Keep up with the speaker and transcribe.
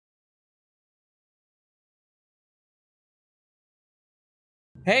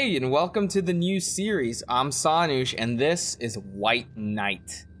Hey, and welcome to the new series. I'm Sonouge, and this is White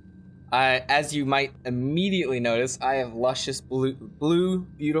Knight. As you might immediately notice, I have luscious blue,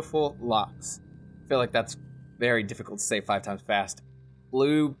 beautiful locks. I feel like that's very difficult to say 5 times fast.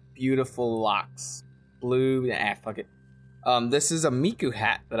 Blue, beautiful locks. Fuck it. This is a Miku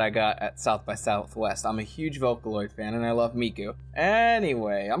hat that I got at South by Southwest. I'm a huge Vocaloid fan, and I love Miku.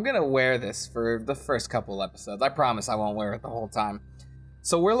 Anyway, I'm gonna wear this for the first couple episodes. I promise I won't wear it the whole time.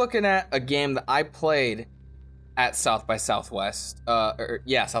 So we're looking at a game that I played at South by Southwest,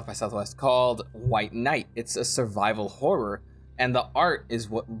 South by Southwest, called White Knight. It's a survival horror, and the art is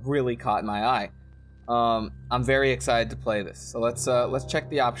what really caught my eye. I'm very excited to play this. So let's check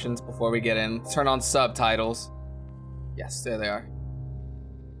the options before we get in. Turn on subtitles. Yes, there they are.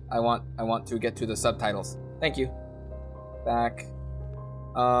 I want to get to the subtitles. Thank you. Back.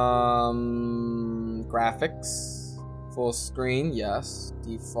 Graphics. Full screen, yes.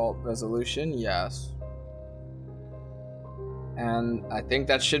 Default resolution, yes. And I think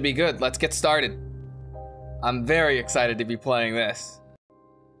that should be good. Let's get started. I'm very excited to be playing this.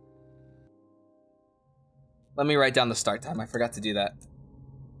 Let me write down the start time. I forgot to do that.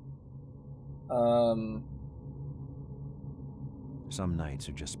 Some nights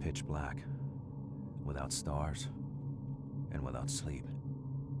are just pitch black, without stars, and without sleep.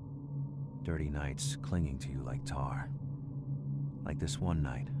 Dirty nights clinging to you like tar. Like this one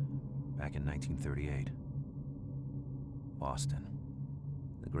night, back in 1938. Boston.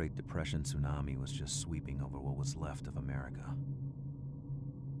 The Great Depression tsunami was just sweeping over what was left of America.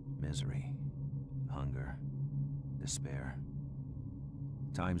 Misery, hunger, despair.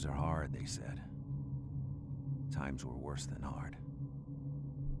 Times are hard, they said. Times were worse than hard.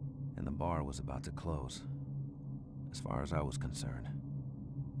 And the bar was about to close. As far as I was concerned,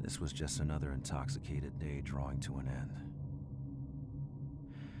 this was just another intoxicated day drawing to an end.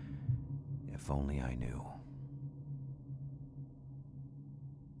 If only I knew.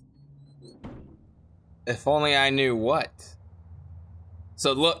 If only I knew what?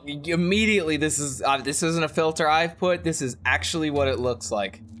 So look, immediately this isn't a filter I've put. This is actually what it looks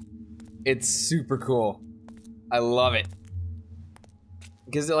like. It's super cool. I love it.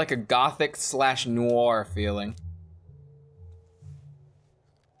 Gives it like a gothic / noir feeling.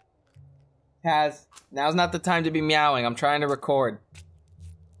 Kaz, now's not the time to be meowing. I'm trying to record.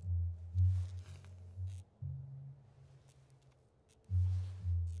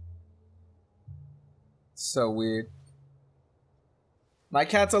 So weird. My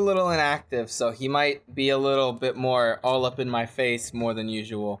cat's a little inactive, so he might be a little bit more all up in my face more than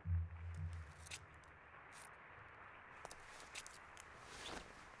usual.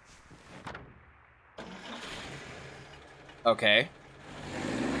 Okay.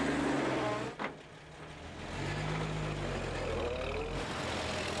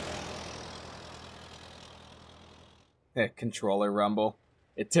 Controller rumble.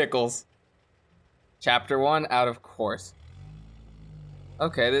 It tickles. Chapter 1 out of course.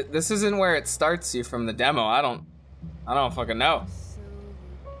 Okay, this isn't where it starts you from the demo. I don't fucking know.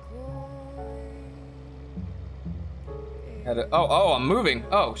 Oh, I'm moving.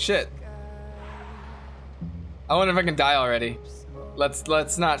 Oh shit. I wonder if I can die already.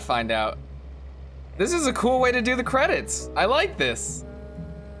 Let's not find out. This is a cool way to do the credits. I like this.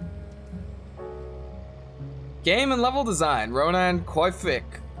 Game and level design, Ronan Koifik.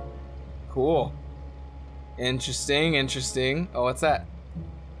 Cool. Interesting. Oh, what's that?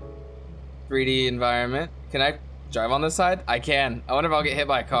 3D environment. Can I drive on this side? I can. I wonder if I'll get hit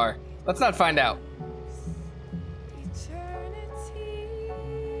by a car. Let's not find out.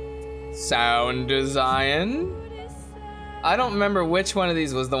 Sound design. I don't remember which one of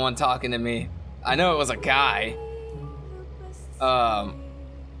these was the one talking to me. I know it was a guy.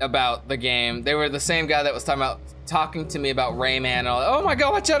 About the game. They were the same guy that was talking to me about Rayman and all that. Oh my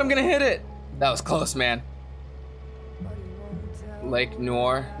god, watch out, I'm gonna hit it! That was close, man. Lake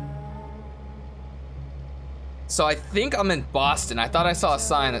Noir. So I think I'm in Boston. I thought I saw a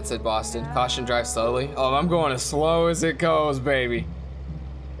sign that said Boston. Caution, drive slowly. Oh, I'm going as slow as it goes, baby.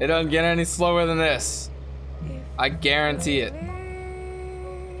 It doesn't get any slower than this. I guarantee it.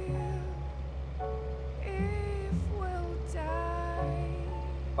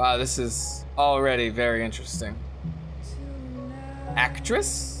 Wow, this is already very interesting.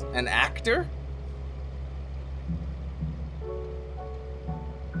 Actress? An actor?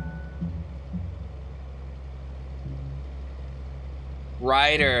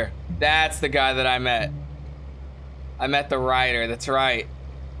 Writer. That's the guy that I met. I met the writer, that's right.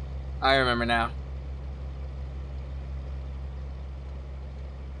 I remember now.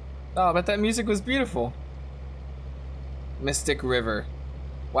 Oh, I bet that music was beautiful. Mystic River.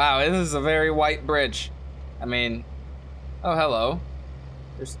 Wow, this is a very white bridge. I mean, oh, hello.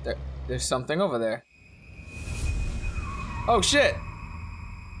 There's something over there. Oh, shit.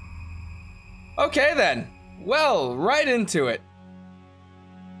 Okay, then. Well, right into it.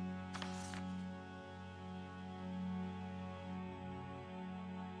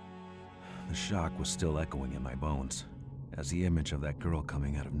 The shock was still echoing in my bones, as the image of that girl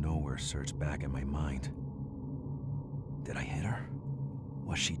coming out of nowhere surged back in my mind. Did I hit her?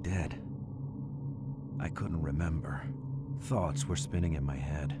 Was she dead? I couldn't remember. Thoughts were spinning in my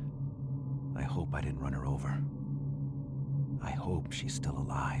head. I hope I didn't run her over. I hope she's still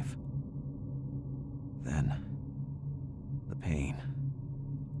alive. Then, the pain.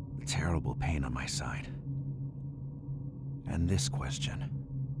 The terrible pain on my side. And this question.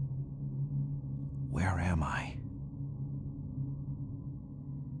 Where am I?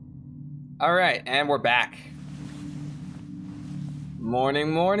 All right, and we're back.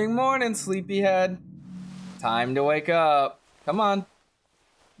 Morning, morning, morning, sleepyhead. Time to wake up. Come on.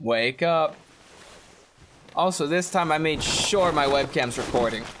 Wake up. Also, this time I made sure my webcam's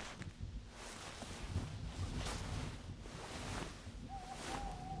recording.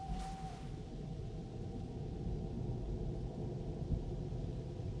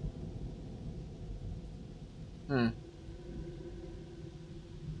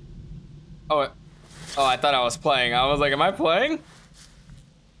 Oh, I thought I was playing. I was like, am I playing?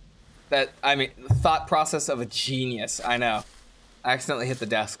 The thought process of a genius. I know. I accidentally hit the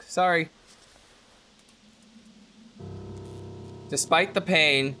desk. Sorry. Despite the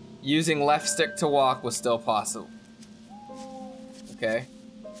pain, using left stick to walk was still possible. Okay.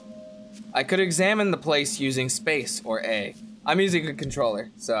 I could examine the place using space or A. I'm using a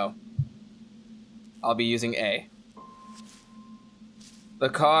controller, so I'll be using A. The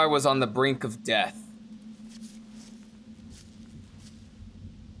car was on the brink of death.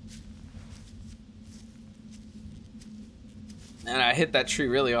 And I hit that tree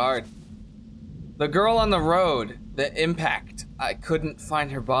really hard. The girl on the road, the impact, I couldn't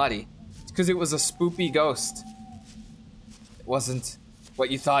find her body. It's because it was a spoopy ghost. It wasn't what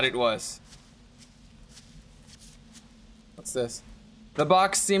you thought it was. What's this? The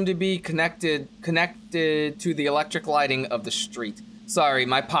box seemed to be connected to the electric lighting of the street. Sorry,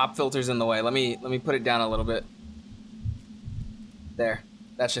 my pop filter's in the way. Let me put it down a little bit. There.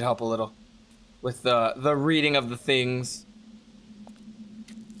 That should help a little. With the reading of the things.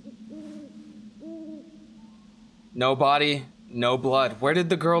 No body, no blood. Where did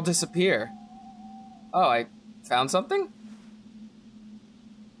the girl disappear? Oh, I found something?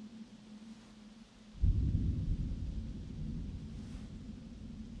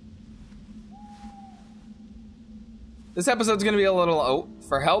 This episode's gonna be a little... Oh,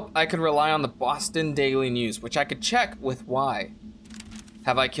 for help, I could rely on the Boston Daily News, which I could check with why.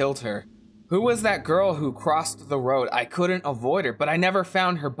 Have I killed her? Who was that girl who crossed the road? I couldn't avoid her, but I never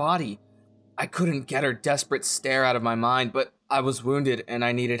found her body. I couldn't get her desperate stare out of my mind, but I was wounded and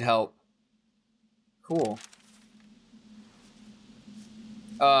I needed help. Cool.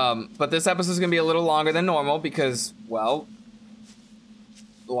 But this episode's gonna be a little longer than normal because, well,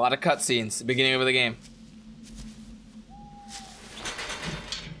 a lot of cutscenes, the beginning of the game.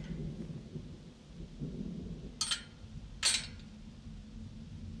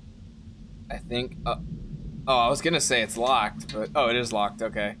 I think, oh, I was gonna say it's locked, but, oh, it is locked,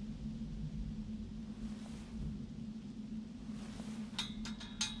 okay.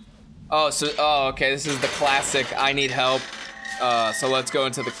 Oh, okay, this is the classic I need help. So let's go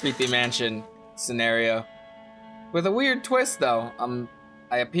into the creepy mansion scenario. With a weird twist, though.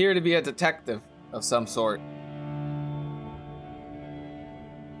 I appear to be a detective of some sort.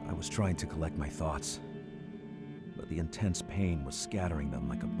 I was trying to collect my thoughts, but the intense pain was scattering them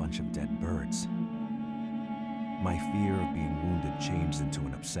like a bunch of dead birds. My fear of being wounded changed into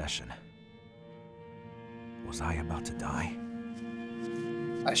an obsession. Was I about to die?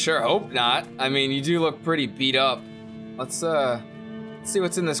 I sure hope not. I mean, you do look pretty beat up. Let's see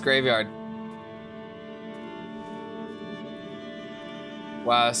what's in this graveyard.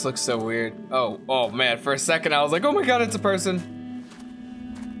 Wow, this looks so weird. Oh man, for a second I was like, oh my god, it's a person.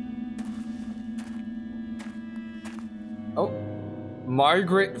 Oh,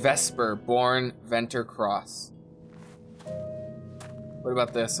 Margaret Vesper, born Venter Cross. What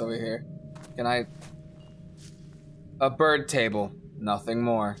about this over here? Can I... A bird table. Nothing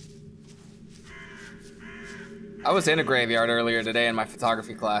more. I was in a graveyard earlier today in my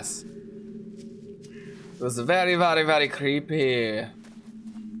photography class. It was very, very, very creepy.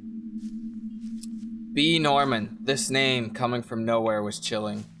 B. Norman. This name, coming from nowhere, was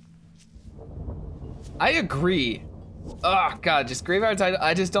chilling. I agree. Oh god, just graveyards,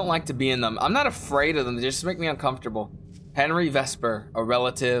 I just don't like to be in them. I'm not afraid of them, they just make me uncomfortable. Henry Vesper, a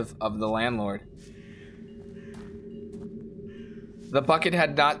relative of the landlord. The bucket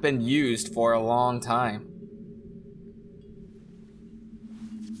had not been used for a long time.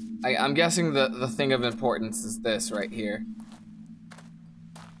 I'm guessing the thing of importance is this right here.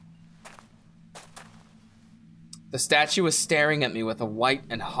 The statue was staring at me with a white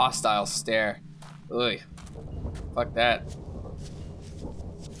and hostile stare. Ugh. Fuck that.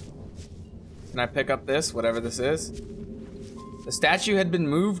 Can I pick up this, whatever this is? The statue had been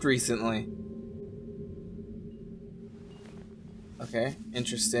moved recently. Okay,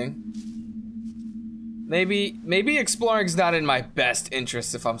 interesting. Maybe exploring's not in my best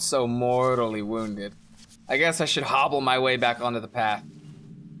interest if I'm so mortally wounded. I guess I should hobble my way back onto the path.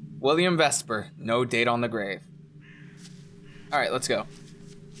 William Vesper, no date on the grave. Alright, let's go.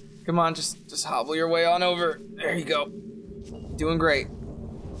 Come on, just hobble your way on over. There you go. Doing great.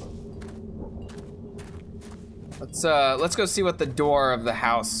 Let's go see what the door of the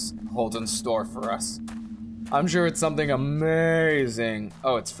house holds in store for us. I'm sure it's something amazing.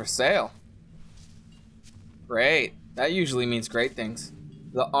 Oh, it's for sale. Great. That usually means great things.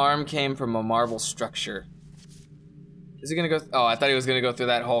 The arm came from a marble structure. Is he gonna go? Oh, I thought he was gonna go through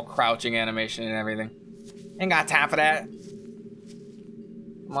that whole crouching animation and everything. Ain't got time for that.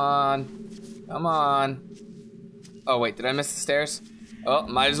 Come on. Come on. Oh, wait, did I miss the stairs? Oh,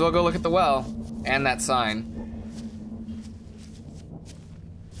 might as well go look at the well. And that sign.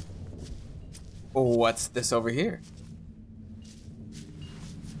 Oh, what's this over here?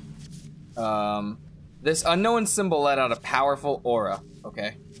 This unknown symbol let out a powerful aura.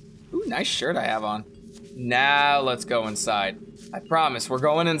 Okay. Ooh, nice shirt I have on. Now let's go inside. I promise we're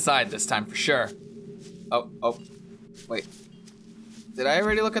going inside this time for sure. Oh, wait. Did I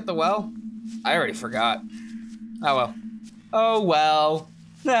already look at the well? I already forgot. Oh well. Oh well.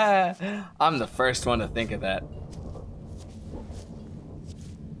 I'm the first one to think of that.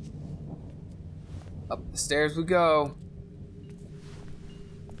 Up the stairs we go.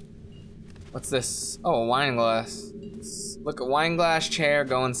 What's this? Oh, a wine glass. Look, a wine glass, chair,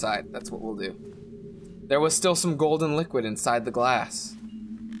 go inside. That's what we'll do. There was still some golden liquid inside the glass.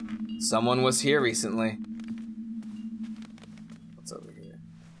 Someone was here recently. What's over here?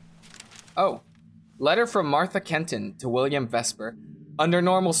 Oh, letter from Martha Kenton to William Vesper. Under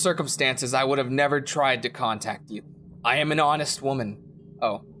normal circumstances, I would have never tried to contact you. I am an honest woman.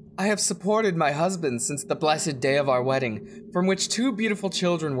 Oh. I have supported my husband since the blessed day of our wedding, from which 2 beautiful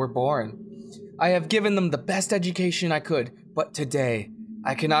children were born. I have given them the best education I could, but today,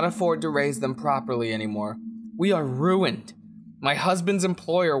 I cannot afford to raise them properly anymore. We are ruined. My husband's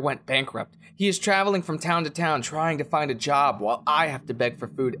employer went bankrupt. He is traveling from town to town trying to find a job while I have to beg for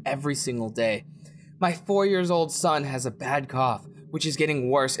food every single day. My 4-year-old son has a bad cough, which is getting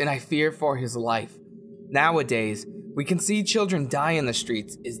worse, and I fear for his life. Nowadays, we can see children die in the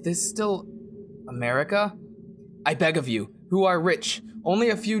streets. Is this still America? I beg of you, who are rich, only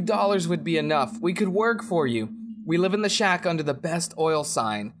a few dollars would be enough. We could work for you. We live in the shack under the best oil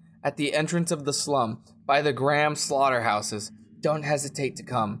sign, at the entrance of the slum, by the Graham slaughterhouses. Don't hesitate to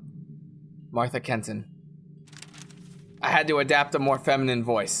come. Martha Kenton. I had to adapt a more feminine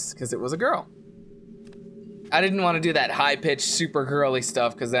voice, because it was a girl. I didn't want to do that high-pitched, super girly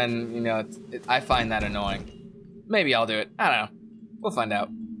stuff, because then, you know, I find that annoying. Maybe I'll do it. I don't know. We'll find out.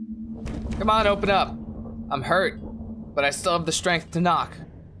 Come on, open up. I'm hurt, but I still have the strength to knock.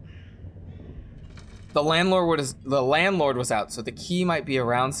 The landlord was out, so the key might be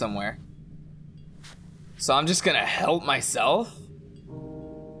around somewhere. So I'm just gonna help myself?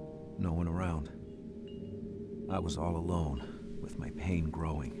 No one around. I was all alone, with my pain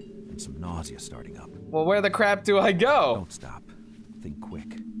growing and some nausea starting up. Well, where the crap do I go? Don't stop. Think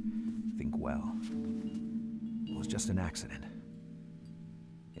quick. Think well. It was just an accident.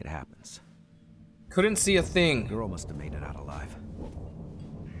 It happens. Couldn't see a thing. The girl must have made it out alive.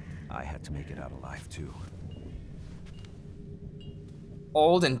 I had to make it out alive too.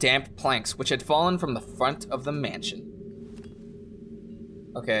 Old and damp planks which had fallen from the front of the mansion.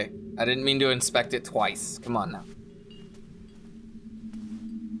 Okay, I didn't mean to inspect it twice. Come on now.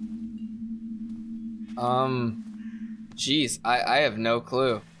 Jeez, I have no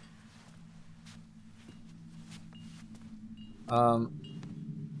clue.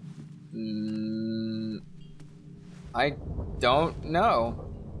 I don't know.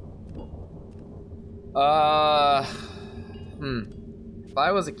 If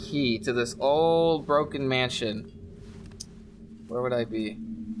I was a key to this old broken mansion, where would I be?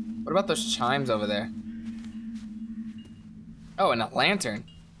 What about those chimes over there? Oh, and a lantern.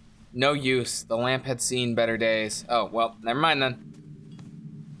 No use. The lamp had seen better days. Oh, well, never mind then.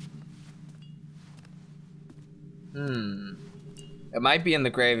 It might be in the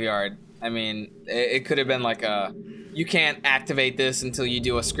graveyard. I mean, it could have been like a, you can't activate this until you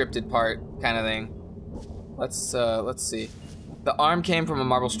do a scripted part kind of thing. Let's see. The arm came from a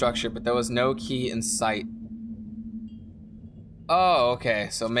marble structure, but there was no key in sight. Oh, okay.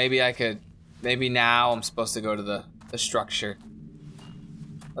 So maybe I could, maybe now I'm supposed to go to the structure.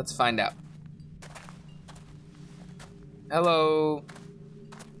 Let's find out. Hello.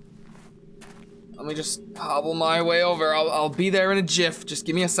 Let me just hobble my way over. I'll be there in a jiff. Just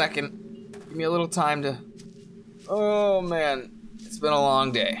give me a second. Give me a little time to... Oh, man. It's been a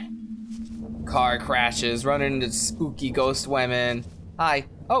long day. Car crashes, running into spooky ghost women. Hi.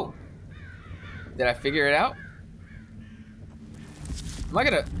 Oh. Did I figure it out? Am I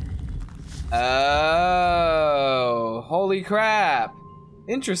gonna... Oh. Holy crap.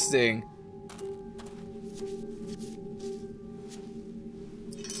 Interesting.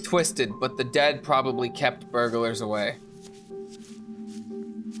 Twisted, but the dead probably kept burglars away.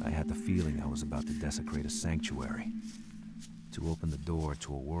 I had the feeling I was about to desecrate a sanctuary, to open the door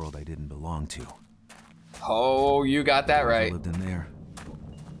to a world I didn't belong to. Oh, you got that right. If I lived in there,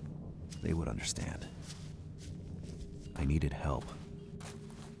 they would understand. I needed help.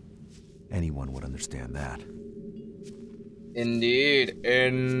 Anyone would understand that. Indeed,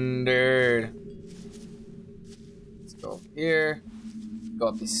 indeed. Let's go here. Go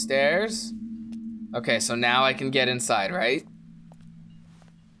up these stairs. Okay, so now I can get inside, right?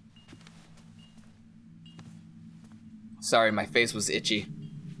 Sorry, my face was itchy.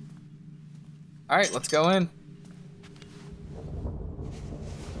 All right, let's go in.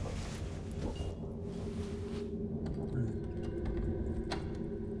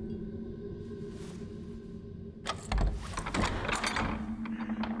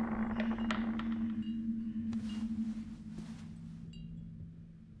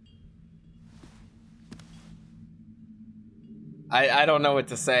 I don't know what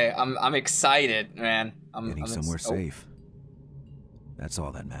to say. I'm excited, man. Getting somewhere safe. That's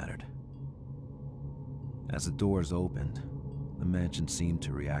all that mattered. As the doors opened, the mansion seemed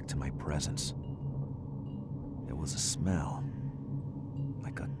to react to my presence. There was a smell,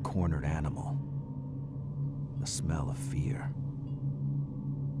 like a cornered animal. The smell of fear.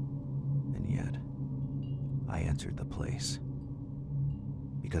 And yet, I entered the place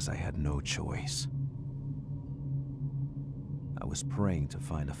because I had no choice. I was praying to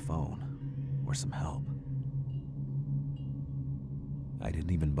find a phone or some help. I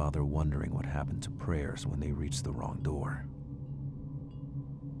didn't even bother wondering what happened to prayers when they reached the wrong door.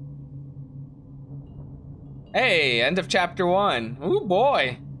 Hey, end of chapter 1. Ooh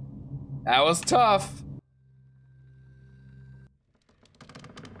boy, that was tough.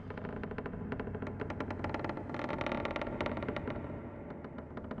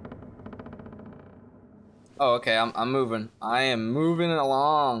 Oh, okay, I'm moving. I am moving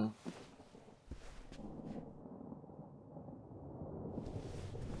along.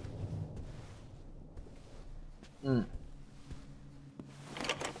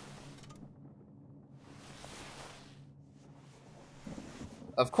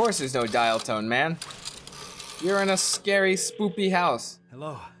 Of course there's no dial tone, man. You're in a scary, spoopy house.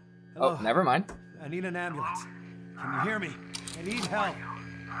 Hello? Hello? Oh, never mind. I need an ambulance. Can you hear me? I need help.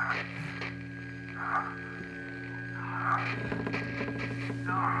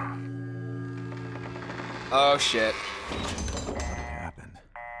 Oh, shit. What had happened?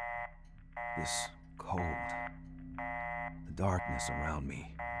 This cold. The darkness around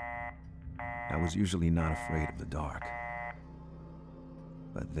me. I was usually not afraid of the dark.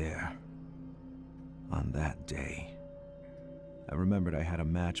 But there, on that day, I remembered I had a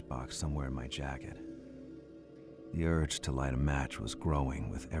matchbox somewhere in my jacket. The urge to light a match was growing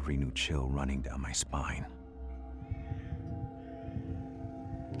with every new chill running down my spine.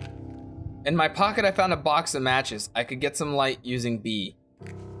 In my pocket, I found a box of matches. I could get some light using B.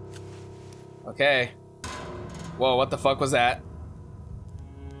 Okay. Whoa, what the fuck was that?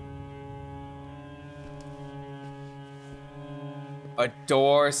 A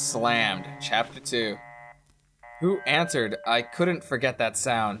door slammed. Chapter 2. Who answered? I couldn't forget that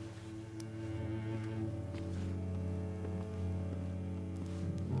sound.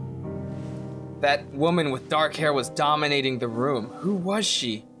 That woman with dark hair was dominating the room. Who was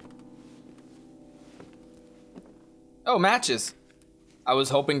she? Oh, matches. I was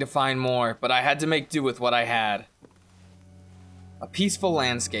hoping to find more, but I had to make do with what I had. A peaceful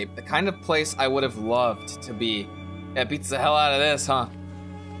landscape, the kind of place I would have loved to be. Yeah, it beats the hell out of this, huh?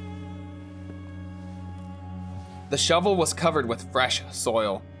 The shovel was covered with fresh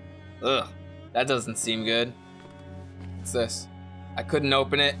soil. Ugh, that doesn't seem good. What's this? I couldn't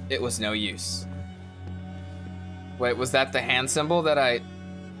open it. It was no use. Wait, was that the hand symbol that I...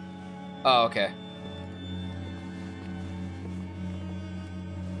 Oh, okay.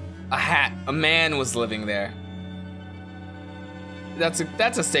 A hat. A man was living there. That's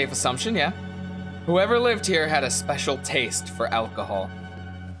a safe assumption, yeah. Whoever lived here had a special taste for alcohol.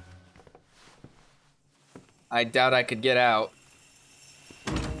 I doubt I could get out.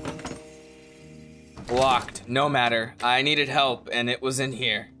 Locked. No matter. I needed help, and it was in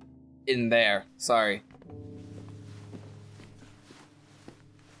here. In there. Sorry.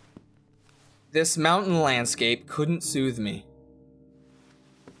 This mountain landscape couldn't soothe me.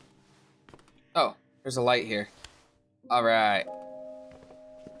 Oh, there's a light here. Alright.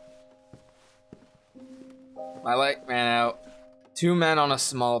 My light ran out. 2 men on a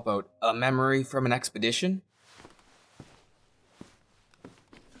small boat. A memory from an expedition?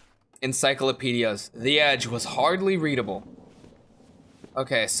 Encyclopedias. The Edge was hardly readable.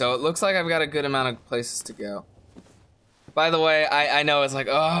 Okay, so it looks like I've got a good amount of places to go. By the way, I know it's like,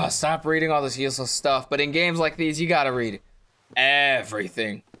 oh, stop reading all this useless stuff, but in games like these, you gotta read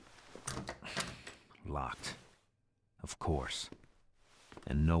everything. Locked. Of course.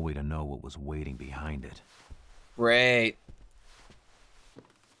 And no way to know what was waiting behind it. Great.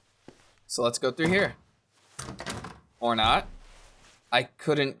 So let's go through here. Or not. I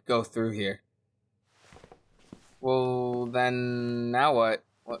couldn't go through here. Well, then now what?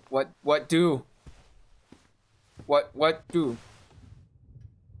 What do? What do?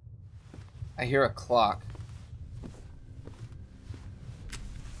 I hear a clock.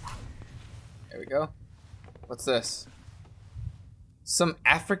 There we go. What's this? Some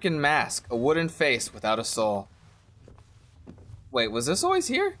African mask, a wooden face without a soul. Wait, was this always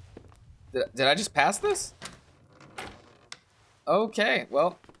here? Did I just pass this? Okay,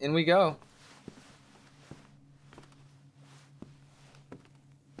 well, in we go.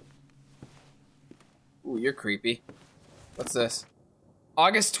 Ooh, you're creepy. What's this?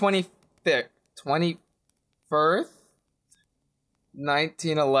 August 25th, 21st,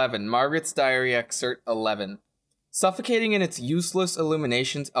 1911. Margaret's Diary, excerpt 11. Suffocating in its useless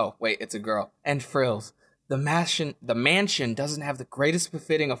illuminations. Oh, wait, it's a girl. And frills. The mansion doesn't have the greatest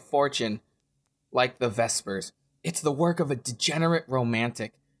befitting of fortune like the Vespers. It's the work of a degenerate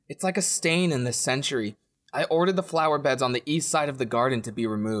romantic. It's like a stain in this century. I ordered the flower beds on the east side of the garden to be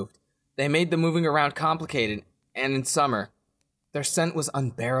removed. They made the moving around complicated, and in summer, their scent was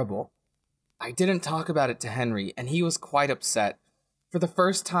unbearable. I didn't talk about it to Henry, and he was quite upset. For the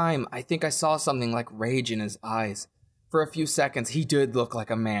first time, I think I saw something like rage in his eyes. For a few seconds, he did look like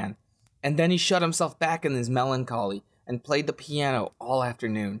a man. And then he shut himself back in his melancholy and played the piano all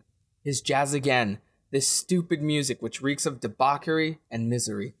afternoon. His jazz again, this stupid music which reeks of debauchery and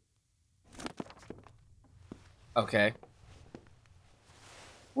misery. Okay.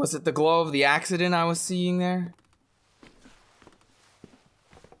 Was it the glow of the accident I was seeing there?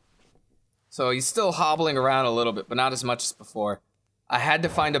 So he's still hobbling around a little bit, but not as much as before. I had to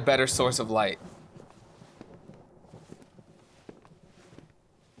find a better source of light.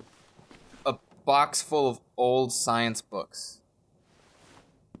 A box full of old science books.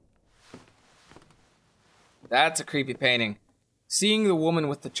 That's a creepy painting. Seeing the woman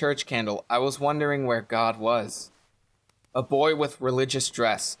with the church candle, I was wondering where God was. A boy with religious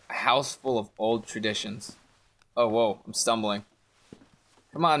dress, a house full of old traditions. Oh, whoa, I'm stumbling.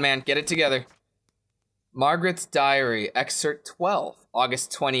 Come on, man, get it together. Margaret's Diary, excerpt 12,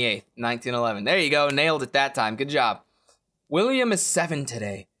 August 28th, 1911. There you go, nailed it that time, good job. William is 7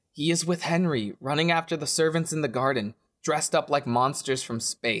 today. He is with Henry, running after the servants in the garden, dressed up like monsters from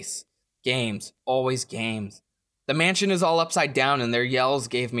space. Games, always games. The mansion is all upside down and their yells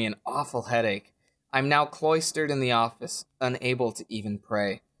gave me an awful headache. I'm now cloistered in the office, unable to even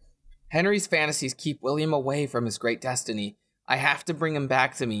pray. Henry's fantasies keep William away from his great destiny. I have to bring him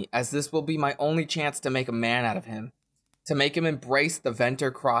back to me, as this will be my only chance to make a man out of him. To make him embrace the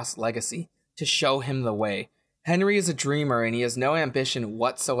Venter Cross legacy, to show him the way. Henry is a dreamer and he has no ambition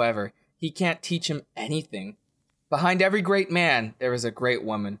whatsoever. He can't teach him anything. Behind every great man, there is a great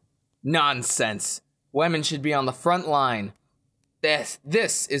woman. Nonsense! Women should be on the front line.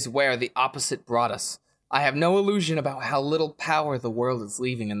 This is where the opposite brought us. I have no illusion about how little power the world is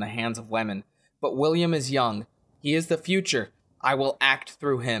leaving in the hands of women. But William is young. He is the future. I will act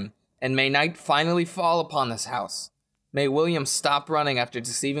through him. And may night finally fall upon this house. May William stop running after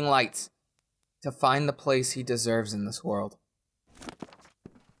deceiving lights to find the place he deserves in this world.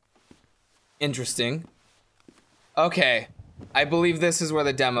 Interesting. Okay, I believe this is where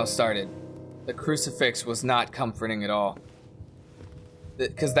the demo started. The crucifix was not comforting at all.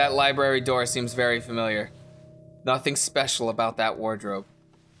 Because that library door seems very familiar. Nothing special about that wardrobe.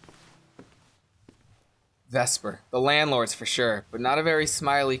 Vesper. The landlords for sure, but not a very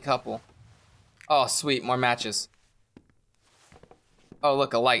smiley couple. Oh, sweet. More matches. Oh,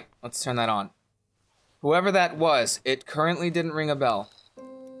 look, a light. Let's turn that on. Whoever that was, it currently didn't ring a bell.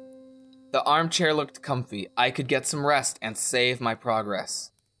 The armchair looked comfy. I could get some rest and save my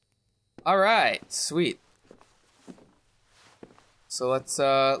progress. Alright, sweet. So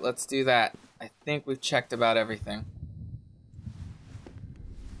let's do that. I think we've checked about everything.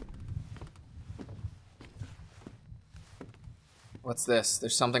 What's this?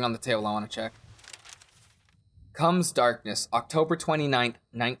 There's something on the table I want to check. Comes darkness, October 29th,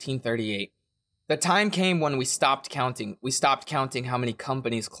 1938. The time came when we stopped counting. We stopped counting how many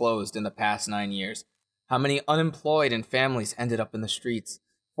companies closed in the past 9 years. How many unemployed and families ended up in the streets,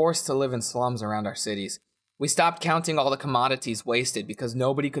 forced to live in slums around our cities. We stopped counting all the commodities wasted because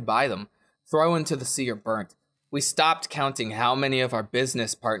nobody could buy them, thrown into the sea or burnt. We stopped counting how many of our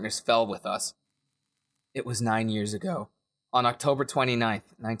business partners fell with us. It was 9 years ago, on October 29th,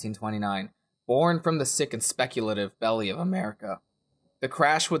 1929. Born from the sick and speculative belly of America. The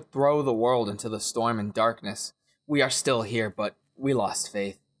crash would throw the world into the storm and darkness. We are still here, but we lost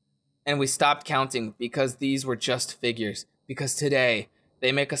faith. And we stopped counting because these were just figures, because today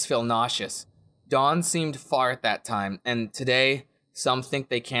they make us feel nauseous. Dawn seemed far at that time, and today some think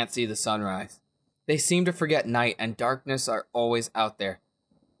they can't see the sunrise. They seem to forget night and darkness are always out there.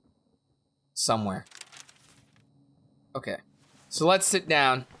 Somewhere. Okay, so let's sit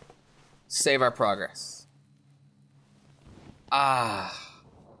down. Save our progress. Ah,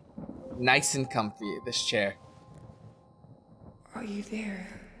 nice and comfy, this chair. Are you there?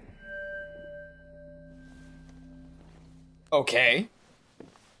 Okay.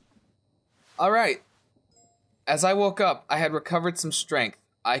 Alright. As I woke up, I had recovered some strength.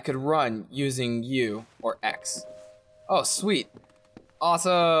 I could run using U or X. Oh, sweet.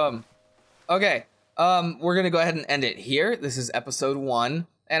 Awesome. Okay, we're gonna go ahead and end it here. This is episode 1.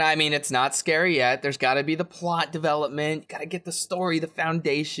 And I mean, it's not scary yet. There's got to be the plot development. Got to get the story, the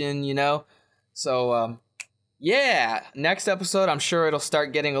foundation, you know? So, yeah. Next episode, I'm sure it'll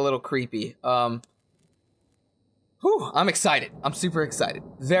start getting a little creepy. I'm excited. I'm super excited.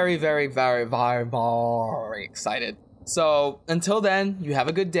 Very, very, very, very, very excited. So, until then, you have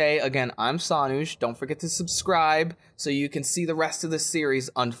a good day. Again, I'm Sonouge. Don't forget to subscribe so you can see the rest of the series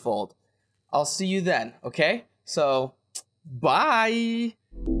unfold. I'll see you then, okay? So, bye!